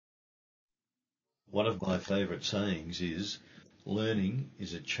One of my favourite sayings is, learning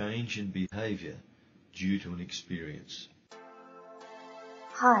is a change in behaviour due to an experience.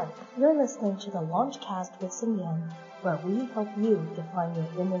 Hi, you're listening to the Launchcast with Xingyan, where we help you define your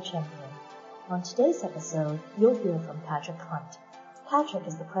inner champion. On today's episode, you'll hear from Patrick Hunt. Patrick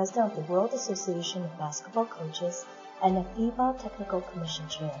is the president of the World Association of Basketball Coaches and a FIBA Technical Commission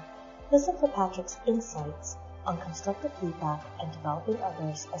chair. Listen for Patrick's insights on constructive feedback and developing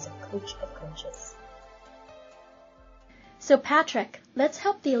others as a coach of coaches. So Patrick, let's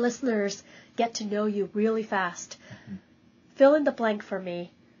help the listeners get to know you really fast. Fill in the blank for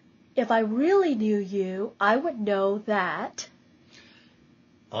me. If I really knew you, I would know that...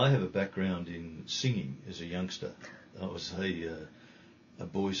 I have a background in singing as a youngster. I was a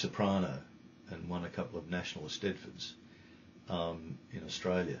boy soprano and won a couple of national Eisteddfods in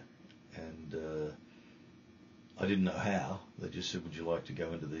Australia. And I didn't know how. They just said, would you like to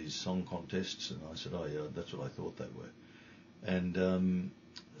go into these song contests? And I said, oh yeah, that's what I thought they were. And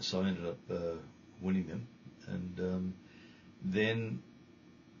so I ended up winning them. And then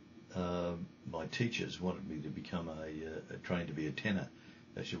my teachers wanted me to become trained to be a tenor,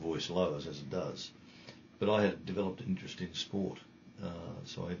 as your voice lowers as it does. But I had developed an interest in sport,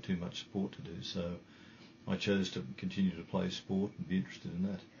 so I had too much sport to do. So I chose to continue to play sport and be interested in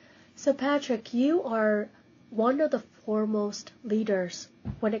that. So Patrick, you are one of the foremost leaders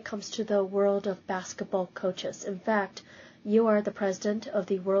when it comes to the world of basketball coaches. In fact, you are the president of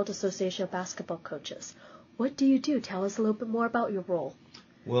the World Association of Basketball Coaches. What do you do? Tell us a little bit more about your role.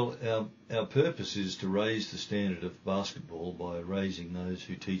 Well, our purpose is to raise the standard of basketball by raising those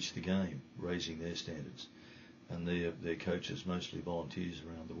who teach the game, raising their standards. And they're coaches, mostly volunteers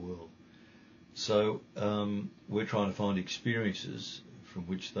around the world. So we're trying to find experiences from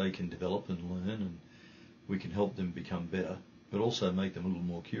which they can develop and learn, and we can help them become better, but also make them a little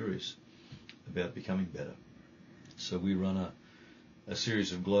more curious about becoming better. So we run a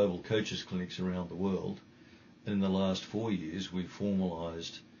series of global coaches clinics around the world. And in the last 4 years, we've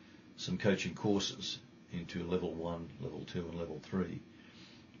formalised some coaching courses into level 1, level 2 and level 3,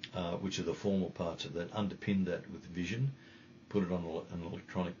 which are the formal parts of that. Underpin that with vision, put it on an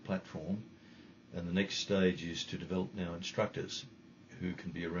electronic platform. And the next stage is to develop now instructors who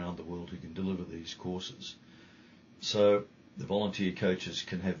can be around the world, who can deliver these courses. So the volunteer coaches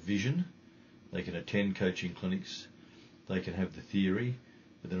can have vision, they can attend coaching clinics, they can have the theory,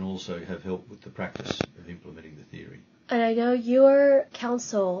 but then also have help with the practice of implementing the theory. And I know your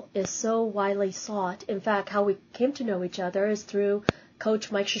counsel is so widely sought. In fact, how we came to know each other is through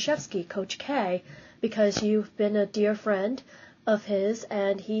Coach Mike Krzyzewski, Coach K, because you've been a dear friend of his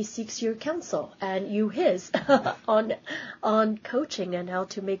and he seeks your counsel and you his on coaching and how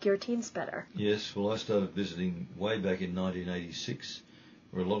to make your teams better. Yes, well, I started visiting way back in 1986,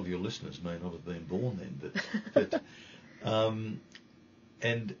 where a lot of your listeners may not have been born then, but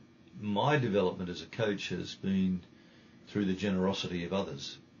and my development as a coach has been through the generosity of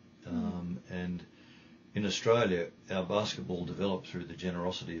others. And in Australia, our basketball developed through the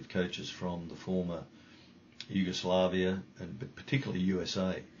generosity of coaches from the former Yugoslavia and particularly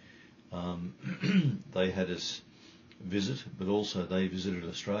USA. They had us visit, but also they visited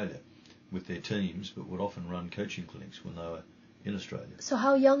Australia with their teams, but would often run coaching clinics when they were in Australia. So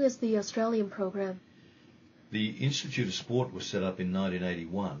how young is the Australian program? The Institute of Sport was set up in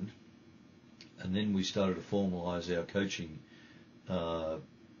 1981, and then we started to formalise our coaching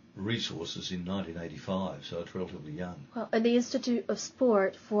resources in 1985, so it's relatively young. Well, and the Institute of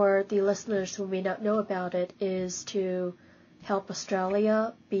Sport, for the listeners who may not know about it, is to help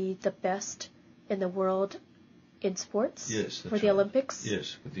Australia be the best in the world in sports. Yes, that's for the right. Olympics.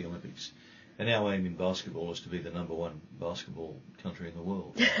 Yes, with the Olympics. And our aim in basketball is to be the number one basketball country in the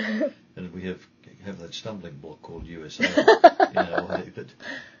world. And we have that stumbling block called USA,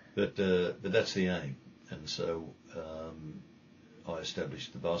 but that's the aim. And so I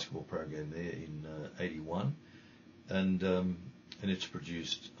established the basketball program there in 81, and it's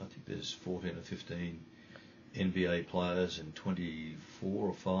produced, I think there's 14 or 15 NBA players and 24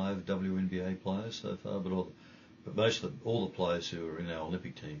 or 5 WNBA players so far, but most of all the players who are in our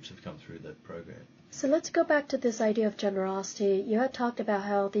Olympic teams have come through that program. So let's go back to this idea of generosity. You had talked about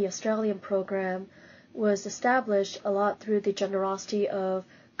how the Australian program was established a lot through the generosity of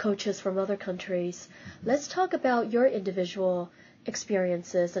coaches from other countries. Let's talk about your individual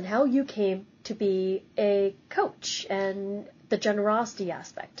experiences and how you came to be a coach and the generosity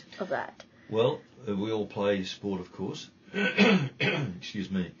aspect of that. Well, we all play sport, of course.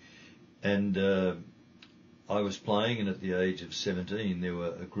 Excuse me. And I was playing, and at the age of 17, there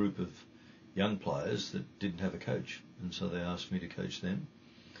were a group of young players that didn't have a coach, and so they asked me to coach them.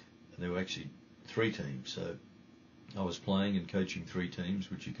 And there were actually 3 teams. So I was playing and coaching 3 teams,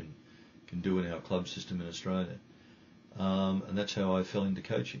 which you can do in our club system in Australia. And that's how I fell into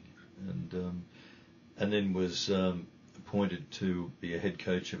coaching. And then was appointed to be a head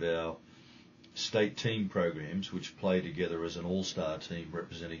coach of our state team programs, which play together as an all-star team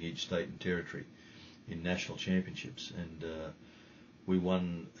representing each state and territory in national championships. And we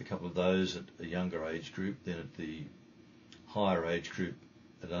won a couple of those at a younger age group. Then at the higher age group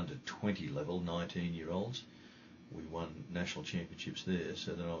at under 20 level, 19-year-olds, we won national championships there.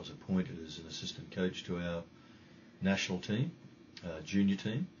 So then I was appointed as an assistant coach to our national team, junior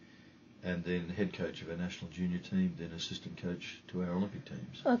team, and then head coach of our national junior team, then assistant coach to our Olympic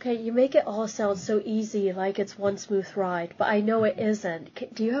teams. Okay, you make it all sound so easy, like it's one smooth ride, but I know it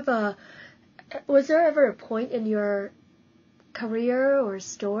isn't. Do you have was there ever a point in your career or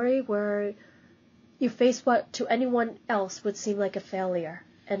story where you faced what to anyone else would seem like a failure,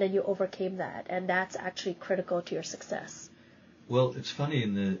 and then you overcame that, and that's actually critical to your success? Well, it's funny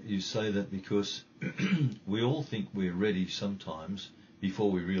you say that, because we all think we're ready sometimes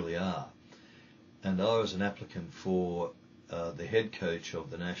before we really are. And I was an applicant for the head coach of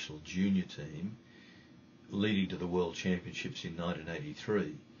the national junior team, leading to the World Championships in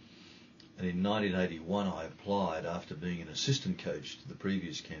 1983. And in 1981 I applied after being an assistant coach to the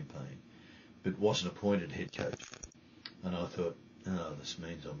previous campaign, but wasn't appointed head coach. And I thought, oh, this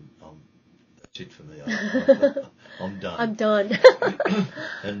means that's it for me. I'm done. I'm done.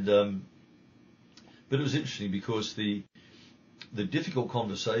 And but it was interesting, because the difficult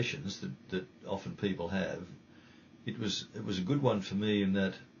conversations that often people have, it was a good one for me, in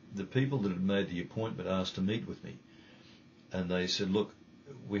that the people that had made the appointment asked to meet with me, and they said, look,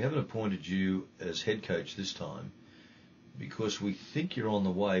 we haven't appointed you as head coach this time because we think you're on the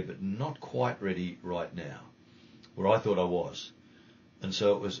way, but not quite ready right now, where I thought I was. And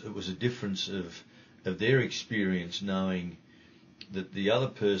so it was a difference of their experience, knowing that the other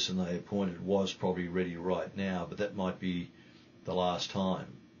person they appointed was probably ready right now, but that might be the last time.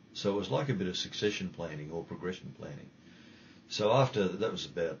 So it was like a bit of succession planning or progression planning. So after that was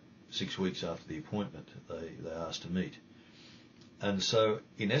about 6 weeks after the appointment, they asked to meet. And so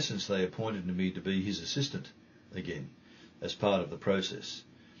in essence they appointed me to be his assistant again as part of the process.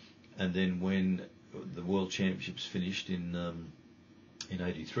 And then when the World Championships finished in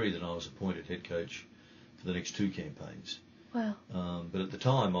 83, then I was appointed head coach for the next 2 campaigns. Wow. But at the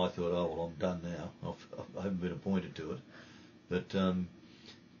time I thought, oh, well, I'm done now. I haven't been appointed to it. But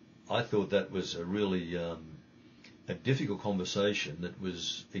I thought that was a really a difficult conversation that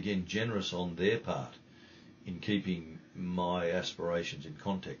was, again, generous on their part in keeping my aspirations in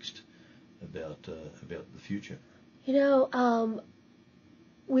context about the future. You know,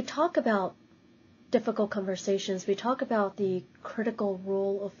 we talk about difficult conversations. We talk about the critical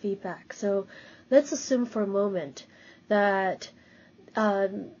role of feedback. So let's assume for a moment that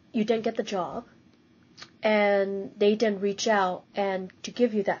you didn't get the job, and they didn't reach out and to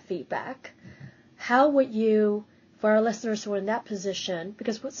give you that feedback. How would you, for our listeners who are in that position,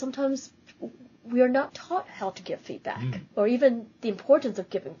 because sometimes we are not taught how to give feedback, or even the importance of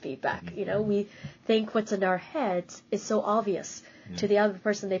giving feedback. You know, we think what's in our heads is so obvious to the other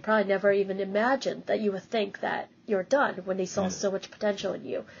person. They probably never even imagined that you would think that you're done when they saw so much potential in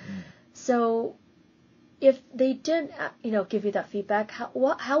you. So if they didn't, give you that feedback,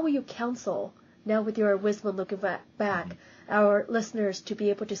 how will you counsel, now with your wisdom looking back, our listeners to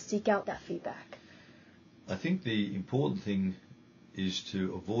be able to seek out that feedback? I think the important thing is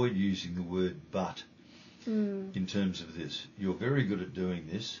to avoid using the word but in terms of this. You're very good at doing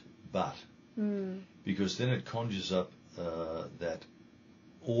this, but, because then it conjures up that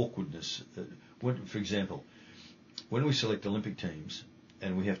awkwardness. For example, when we select Olympic teams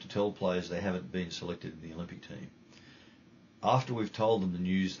and we have to tell players they haven't been selected in the Olympic team, after we've told them the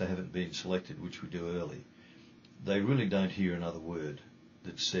news they haven't been selected, which we do early, they really don't hear another word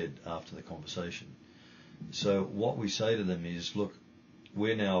that's said after the conversation. So what we say to them is, look,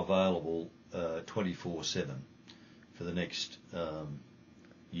 we're now available 24/7 for the next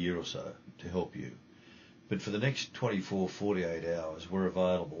year or so to help you. But for the next 48 hours, we're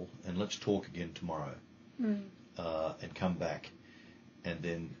available, and let's talk again tomorrow and come back, and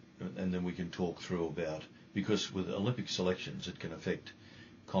then we can talk through about, because with Olympic selections, it can affect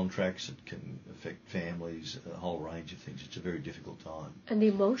contracts, it can affect families, a whole range of things. It's a very difficult time. And the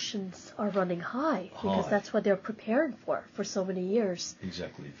emotions are running high, because that's what they're preparing for so many years.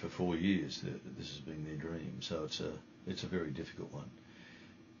 Exactly. For 4 years, this has been their dream. So it's a very difficult one.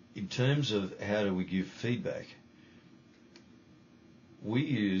 In terms of how do we give feedback, I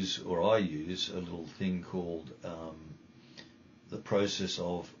use a little thing called the process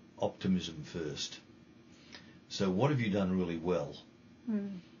of optimism first. So what have you done really well?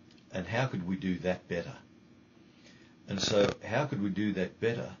 And how could we do that better? And so how could we do that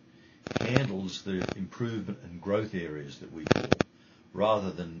better handles the improvement and growth areas that we call, rather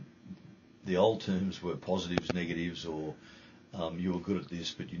than the old terms were positives, negatives, or you're good at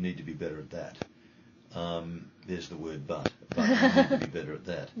this, but you need to be better at that. There's the word but you need to be better at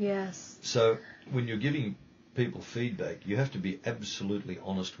that. Yes. So when you're giving people feedback, you have to be absolutely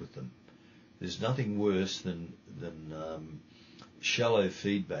honest with them. There's nothing worse than shallow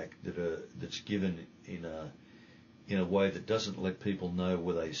feedback that's given in a way that doesn't let people know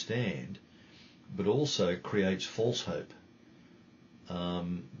where they stand, but also creates false hope,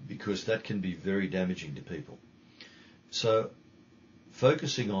 because that can be very damaging to people. So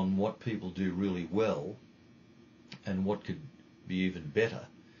focusing on what people do really well and what could be even better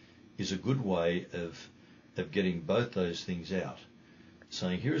is a good way of getting both those things out.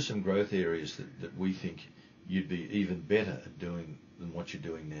 Saying, here are some growth areas that we think you'd be even better at doing than what you're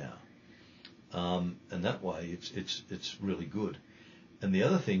doing now. And that way it's really good. And the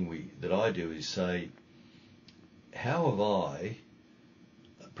other thing that I do is say, how have I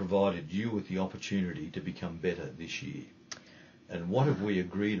provided you with the opportunity to become better this year? And what have we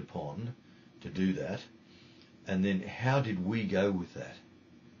agreed upon to do that? And then how did we go with that?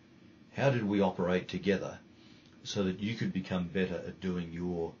 How did we operate together so that you could become better at doing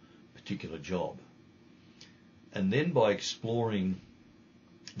your particular job? And then by exploring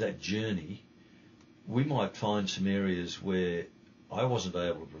that journey, we might find some areas where I wasn't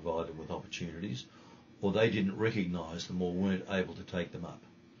able to provide them with opportunities, or they didn't recognise them or weren't able to take them up.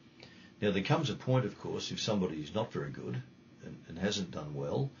 Now, there comes a point, of course, if somebody is not very good and hasn't done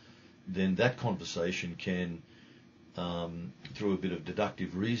well, then that conversation can, through a bit of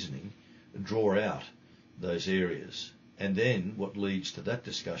deductive reasoning, draw out those areas. And then what leads to that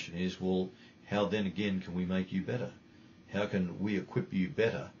discussion is, well, how then again can we make you better? How can we equip you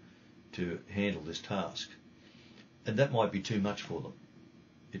better to handle this task? And that might be too much for them.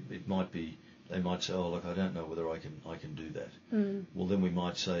 It might be, they might say, oh, look, I don't know whether I can do that. Well, then we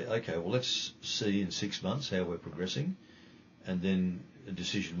might say, okay, well, let's see in 6 months how we're progressing, and then a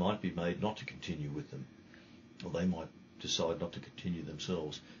decision might be made not to continue with them, or they might decide not to continue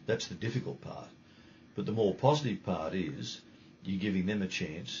themselves. That's the difficult part. But the more positive part is you're giving them a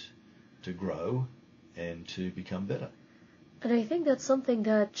chance to grow and to become better. And I think that's something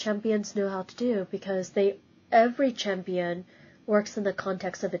that champions know how to do, because every champion works in the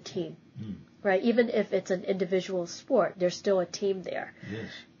context of a team, right? Even if it's an individual sport, there's still a team there.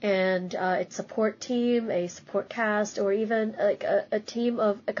 Yes. And it's a support team, a support cast, or even like a team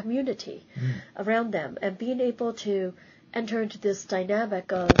of a community around them. And being able to enter into this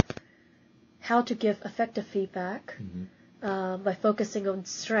dynamic of how to give effective feedback by focusing on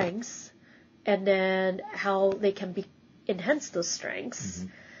strengths, and then how they can enhance those strengths,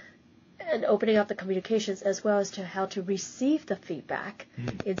 and opening up the communications, as well as to how to receive the feedback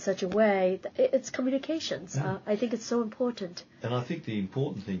in such a way that it's communications. I think it's so important. And I think the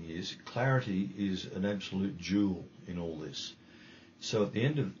important thing is clarity is an absolute jewel in all this. So at the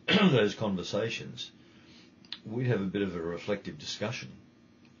end of those conversations, we'd have a bit of a reflective discussion,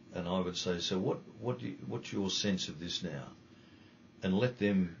 and I would say, so what's your sense of this now? And let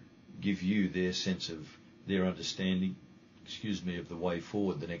them give you their sense of their understanding, of the way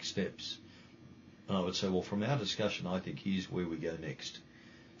forward, the next steps. And I would say, well, from our discussion, I think here's where we go next.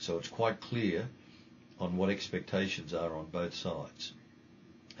 So it's quite clear on what expectations are on both sides.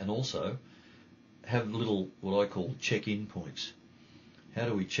 And also have little, what I call check-in points. How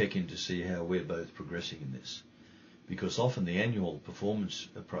do we check in to see how we're both progressing in this? Because often the annual performance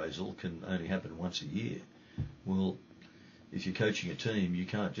appraisal can only happen once a year. Well, if you're coaching a team, you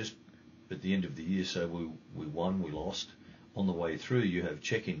can't just at the end of the year say we won, we lost. On the way through, you have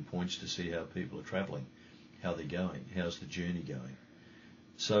check-in points to see how people are travelling, how they're going, how's the journey going.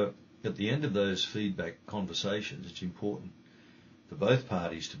 So at the end of those feedback conversations, it's important for both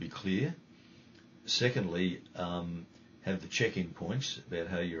parties to be clear. Secondly, have the check-in points about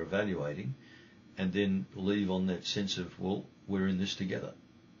how you're evaluating, and then leave on that sense of, well, we're in this together.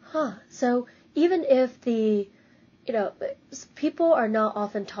 So even if people are not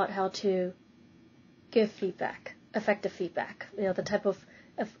often taught how to give feedback, effective feedback, the type of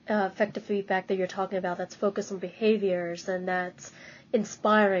effective feedback that you're talking about that's focused on behaviors and that's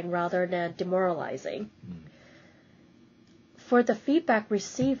inspiring rather than demoralizing. For the feedback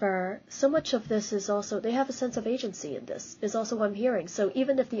receiver, so much of this is also, they have a sense of agency in this, is also what I'm hearing. So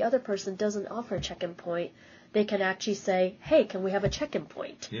even if the other person doesn't offer a check-in point, they can actually say, hey, can we have a check-in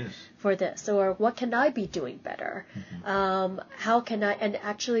point Yes. for this? Or what can I be doing better? How can I, and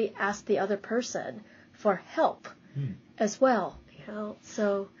actually ask the other person for help as well.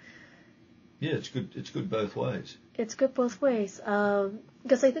 So yeah, it's good. It's good both ways. it's good both ways.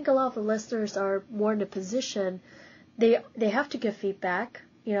 Because I think a lot of the listeners are more in a position, they have to give feedback,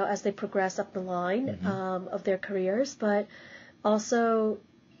 as they progress up the line of their careers, but also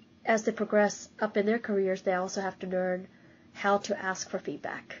as they progress up in their careers, they also have to learn how to ask for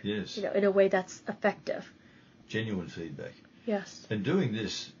feedback. Yes. In a way that's effective. Genuine feedback. Yes. And doing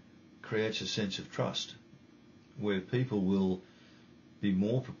this creates a sense of trust where people will be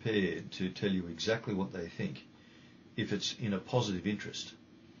more prepared to tell you exactly what they think if it's in a positive interest,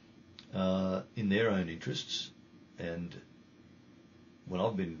 in their own interests. And when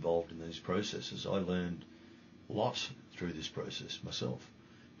I've been involved in these processes, I learned lots through this process myself,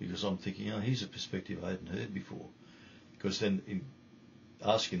 because I'm thinking, here's a perspective I hadn't heard before. Because then in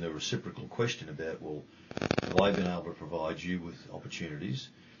asking the reciprocal question about, well, have I been able to provide you with opportunities?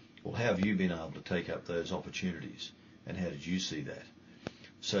 Well, how have you been able to take up those opportunities? And how did you see that?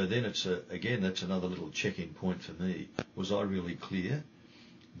 So then it's, again, that's another little check-in point for me. Was I really clear?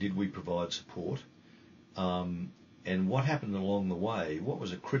 Did we provide support? And what happened along the way? What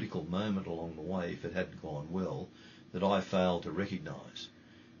was a critical moment along the way, if it hadn't gone well, that I failed to recognise,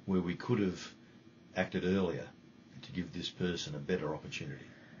 where we could have acted earlier to give this person a better opportunity?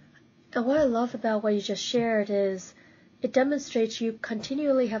 And what I love about what you just shared is it demonstrates you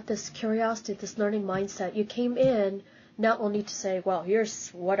continually have this curiosity, this learning mindset. You came in not only to say, well, here's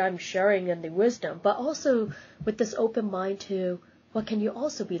what I'm sharing and the wisdom, but also with this open mind to what can you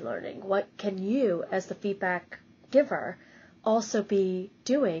also be learning? What can you, as the feedback giver, also be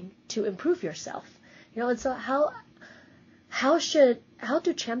doing to improve yourself? And so how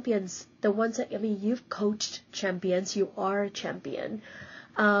do champions, the ones that, you've coached champions, you are a champion,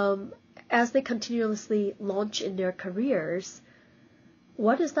 as they continuously launch in their careers,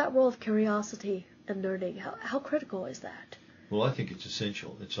 what is that role of curiosity and learning? How critical is that? Well, I think it's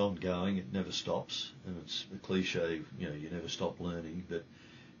essential. It's ongoing. It never stops. And it's a cliche, you never stop learning, but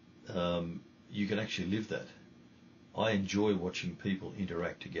you can actually live that. I enjoy watching people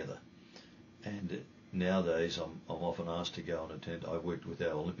interact together. And nowadays, I'm often asked to go and attend. I worked with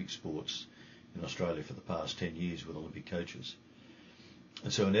our Olympic sports in Australia for the past 10 years with Olympic coaches.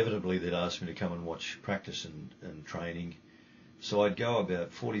 And so inevitably they'd ask me to come and watch practice and training. So I'd go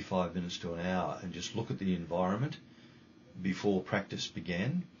about 45 minutes to an hour and just look at the environment before practice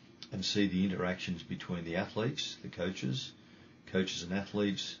began and see the interactions between the athletes, the coaches and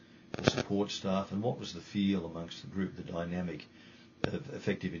athletes, the support staff, and what was the feel amongst the group, the dynamic of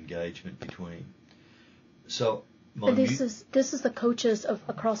effective engagement between. So and this is the coaches of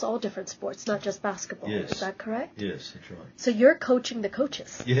across all different sports, not just basketball. Yes. Is that correct? Yes, that's right. So you're coaching the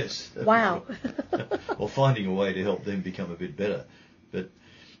coaches. Yes. Wow. Or finding a way to help them become a bit better. But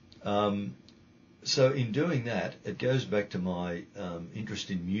so in doing that, it goes back to my interest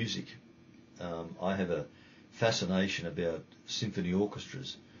in music. I have a fascination about symphony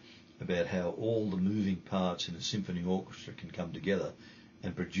orchestras, about how all the moving parts in a symphony orchestra can come together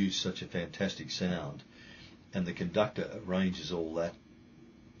and produce such a fantastic sound. And the conductor arranges all that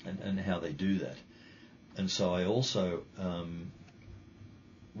and how they do that. And so I also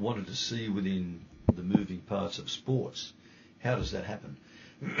wanted to see within the moving parts of sports, how does that happen?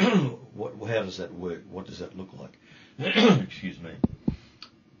 How does that work? What does that look like? Excuse me.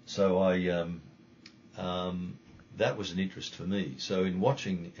 So that was an interest for me. So in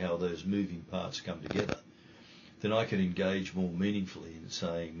watching how those moving parts come together, then I can engage more meaningfully in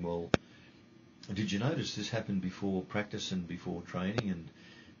saying, well, did you notice this happened before practice and before training,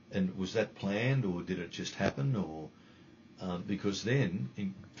 and was that planned, or did it just happen, or because then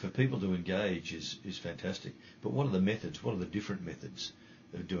for people to engage is fantastic. But what are the methods? What are the different methods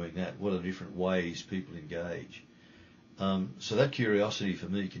of doing that? What are the different ways people engage? So that curiosity for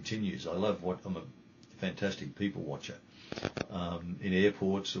me continues. I'm a fantastic people watcher in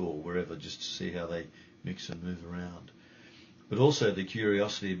airports or wherever, just to see how they mix and move around. But also the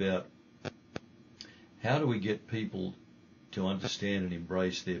curiosity about how do we get people to understand and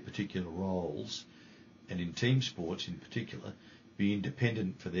embrace their particular roles, and in team sports in particular, be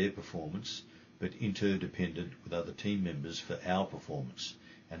independent for their performance, but interdependent with other team members for our performance,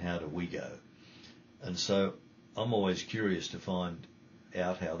 and how do we go? And so I'm always curious to find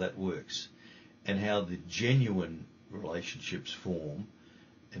out how that works, and how the genuine relationships form,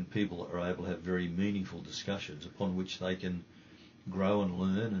 and people are able to have very meaningful discussions upon which they can grow and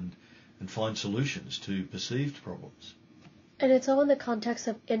learn and find solutions to perceived problems. And it's all in the context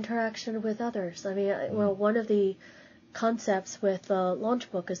of interaction with others. I mean, well, one of the concepts with the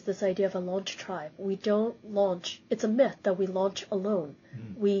launch book is this idea of a launch tribe. We don't launch. It's a myth that we launch alone.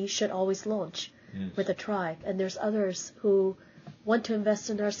 We should always launch with a tribe. And there's others who want to invest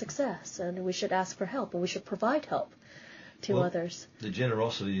in our success, and we should ask for help, and we should provide help to others. The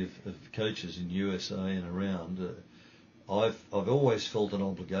generosity of coaches in USA and around, I've always felt an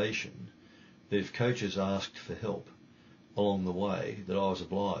obligation that if coaches asked for help along the way, that I was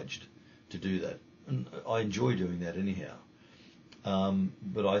obliged to do that. And I enjoy doing that anyhow.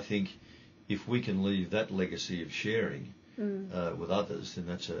 But I think if we can leave that legacy of sharing with others, then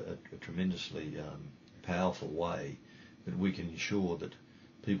that's a tremendously powerful way that we can ensure that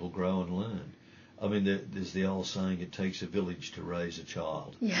people grow and learn. I mean, there's the old saying, it takes a village to raise a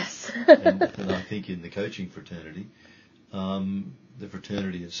child. Yes. and I think in the coaching fraternity, the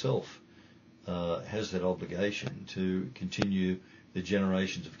fraternity itself has that obligation to continue the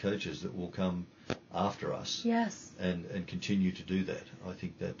generations of coaches that will come after us. Yes. And continue to do that. I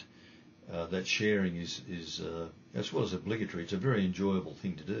think that that sharing is as well as obligatory. It's a very enjoyable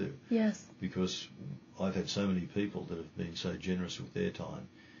thing to do. Yes. Because I've had so many people that have been so generous with their time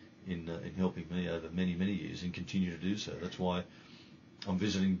in helping me over many, many years and continue to do so. That's why I'm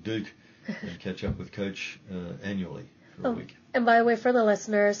visiting Duke and catch up with Coach annually for a week. And by the way, for the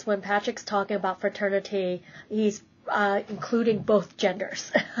listeners, when Patrick's talking about fraternity, he's including both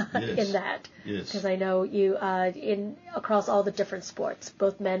genders in that. Yes. Because I know you across all the different sports,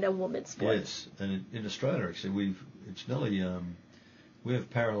 both men and women's sports. Yes, and in Australia actually we have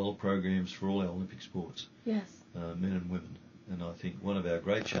parallel programs for all our Olympic sports. Yes. Men and women, and I think one of our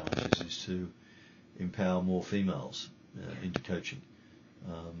great challenges is to empower more females into coaching,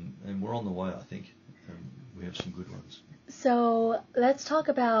 and we're on the way. I think we have some good ones. So let's talk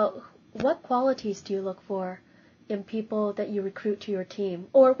about what qualities do you look for in people that you recruit to your team,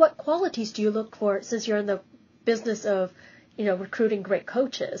 or what qualities do you look for since you're in the business of, recruiting great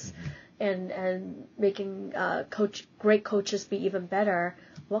coaches and making great coaches be even better?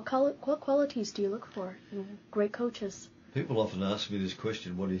 What qualities do you look for in great coaches? People often ask me this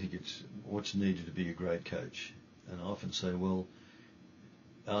question: what do you think what's needed to be a great coach? And I often say, well,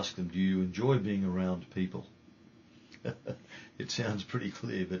 ask them, do you enjoy being around people? It sounds pretty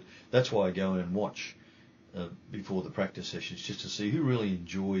clear, but that's why I go in and watch before the practice sessions, just to see who really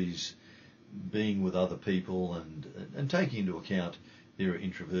enjoys being with other people and taking into account there are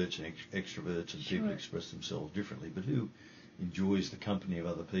introverts and extroverts and people express themselves differently, but who enjoys the company of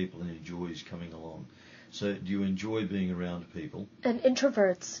other people and enjoys coming along. So do you enjoy being around people? And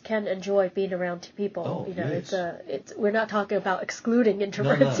introverts can enjoy being around people. Oh, yes. We're not talking about excluding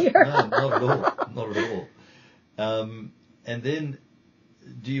introverts here. No, not at all. Not at all. And then,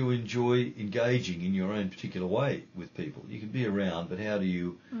 do you enjoy engaging in your own particular way with people? You can be around, but how do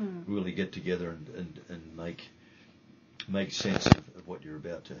you really get together and make sense of what you're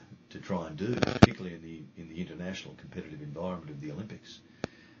about to try and do, particularly in the international competitive environment of the Olympics?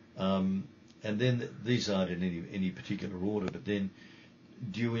 And then these aren't in any particular order, but then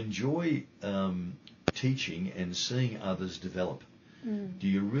do you enjoy teaching and seeing others develop? Do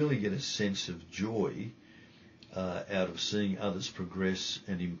you really get a sense of joy out of seeing others progress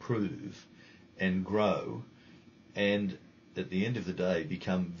and improve and grow, and at the end of the day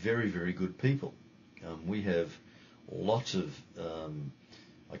become very, very good people? We have lots of,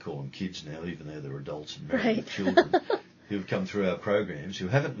 I call them kids now, even though they're adults and married with children, who have come through our programs who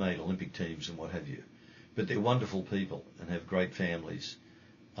haven't made Olympic teams and what have you, but they're wonderful people and have great families,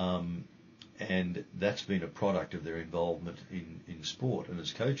 and that's been a product of their involvement in sport. And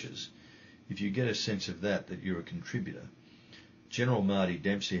as coaches, if you get a sense of that you're a contributor. General Marty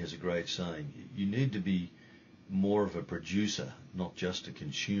Dempsey has a great saying: you need to be more of a producer, not just a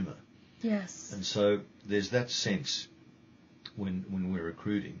consumer. Yes. And so there's that sense when we're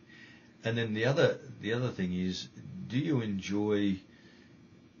recruiting. And then the other thing is, do you enjoy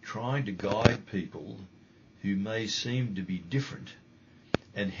trying to guide people who may seem to be different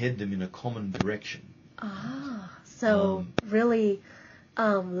and head them in a common direction? So really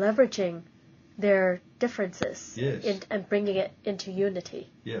leveraging their differences, and bringing it into unity.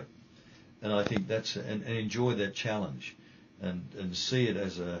 Yeah, and I think that's and enjoy that challenge, and see it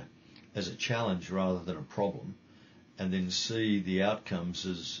as a challenge rather than a problem, and then see the outcomes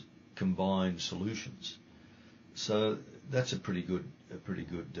as combined solutions. So that's a pretty good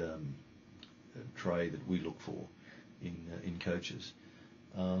trait that we look for in coaches.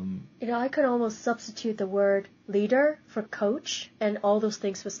 I could almost substitute the word leader for coach, and all those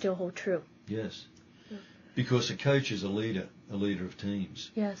things would still hold true. Yes, because a coach is a leader of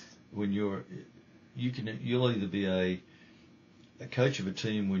teams. Yes. When you'll either be a coach of a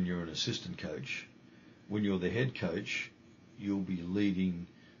team when you're an assistant coach. When you're the head coach, you'll be leading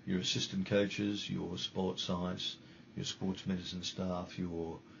your assistant coaches, your sports science, your sports medicine staff,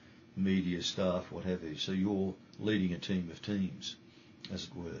 your media staff, what have you. So you're leading a team of teams, as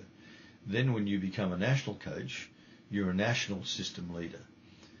it were. Then when you become a national coach, you're a national system leader.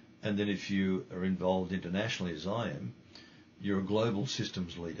 And then if you are involved internationally, as I am, you're a global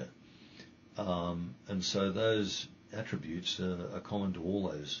systems leader. And so those attributes are common to all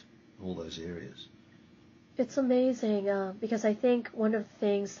those areas. It's amazing because I think one of the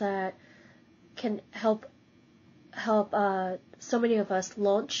things that can help so many of us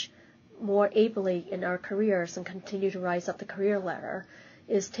launch more ably in our careers and continue to rise up the career ladder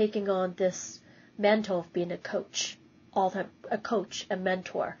is taking on this mantle of being a coach, a coach and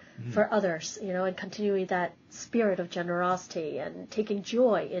mentor for others, and continuing that spirit of generosity and taking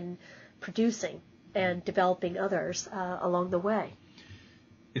joy in producing and developing others along the way.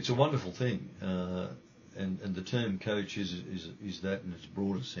 It's a wonderful thing, and the term coach is that in its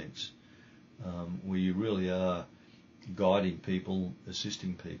broader sense, where you really are guiding people,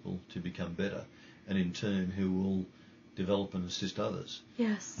 assisting people to become better, and in turn who will develop and assist others.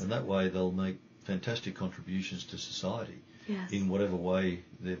 Yes. And that way they'll make fantastic contributions to society. Yes. In whatever way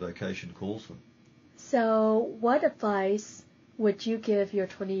their vocation calls them. So what advice would you give your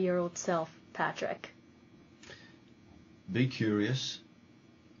 20-year-old self, Patrick? Be curious,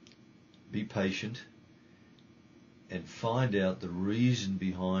 be patient, and find out the reason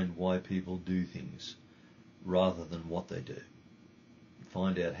behind why people do things rather than what they do.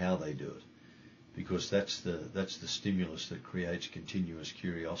 Find out how they do it, because that's the stimulus that creates continuous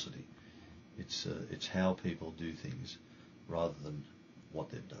curiosity. It's how people do things rather than what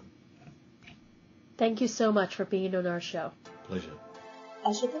they've done. Thank you so much for being on our show. Pleasure.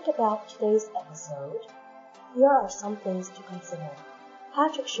 As you think about today's episode, here are some things to consider.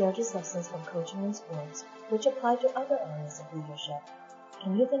 Patrick shared his lessons from coaching in sports, which apply to other areas of leadership.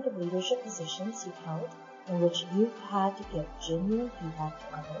 Can you think of leadership positions you've held in which you've had to give genuine feedback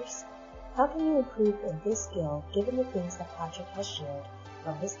to others? How can you improve in this skill given the things that Patrick has shared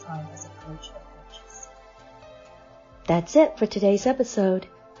from his time as a coach of coaches? That's it for today's episode.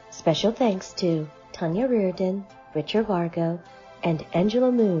 Special thanks to Tanya Reardon, Richard Vargo, and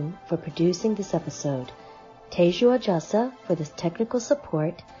Angela Moon for producing this episode, Teju Ajasa for the technical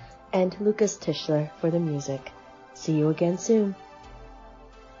support, and Lucas Tischler for the music. See you again soon.